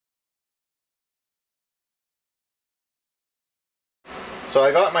So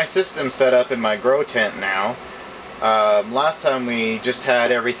I got my system set up in my grow tent now. Last time we just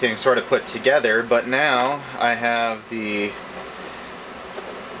had everything sort of put together, but now I have the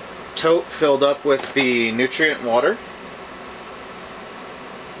tote filled up with the nutrient water.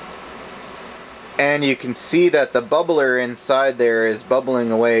 And you can see that the bubbler inside there is bubbling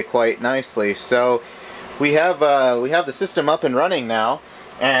away quite nicely. So we have the system up and running now,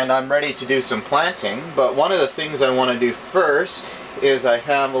 and I'm ready to do some planting. But one of the things I want to do first is I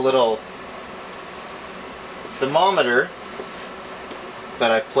have a little thermometer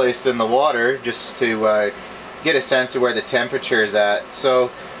that I placed in the water just to get a sense of where the temperature is at. So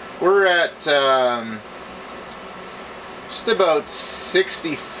we're at just about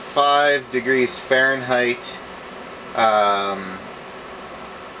 65 degrees Fahrenheit,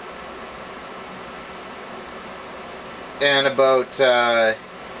 and about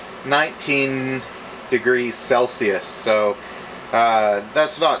 19 degrees Celsius. So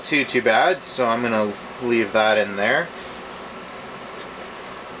that's not too bad, so I'm going to leave that in there.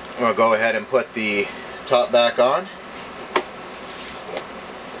 We'll go ahead and put the top back on.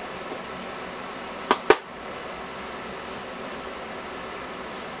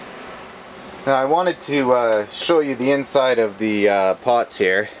 Now I wanted to show you the inside of the pots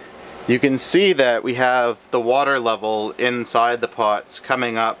here. You can see that we have the water level inside the pots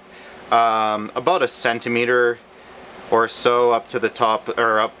coming up about a centimeter or so up to the top,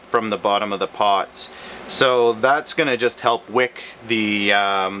 or up from the bottom of the pots. So that's going to just help wick the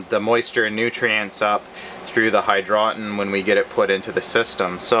moisture and nutrients up through the hydroton when we get it put into the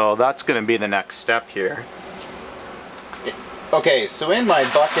system. So that's going to be the next step here. Okay, so in my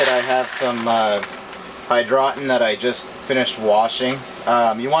bucket I have some hydroton that I just finished washing.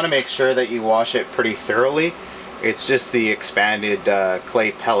 You want to make sure that you wash it pretty thoroughly. It's just the expanded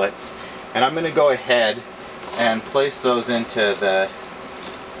clay pellets. And I'm going to go ahead and place those into the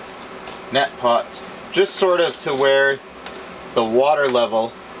net pots, just sort of to where the water level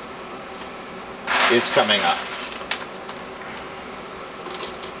is coming up.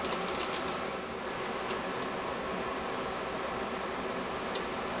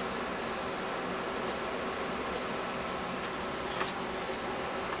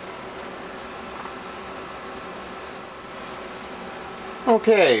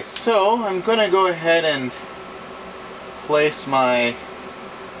 Okay, so I'm going to go ahead and place my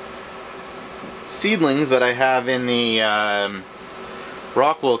seedlings that I have in the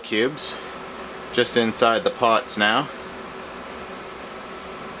rockwool cubes just inside the pots now.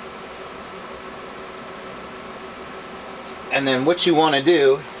 And then what you want to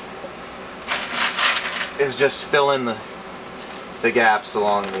do is just fill in the gaps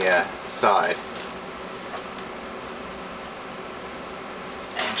along the side.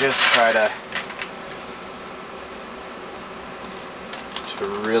 And just try to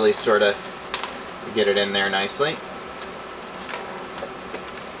really sort of get it in there nicely.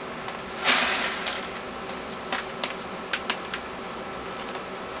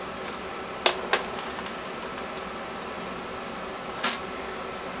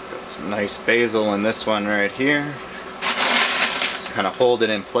 Got some nice basil in this one right here. Just kind of hold it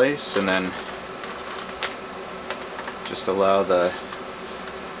in place and then just allow the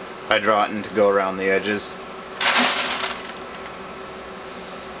hydroton to go around the edges.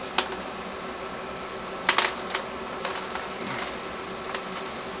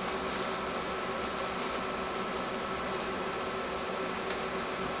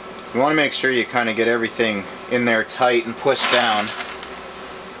 You want to make sure you kind of get everything in there tight and push down.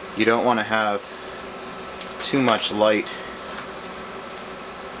 You don't want to have too much light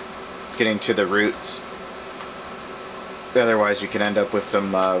getting to the roots. Otherwise you can end up with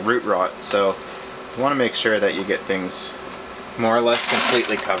some root rot. So you want to make sure that you get things more or less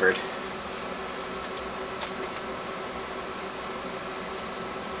completely covered.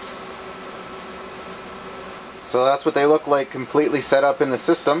 So that's what they look like completely set up in the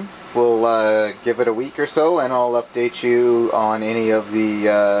system. We'll give it a week or so and I'll update you on any of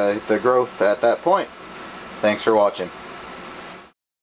the growth at that point. Thanks for watching.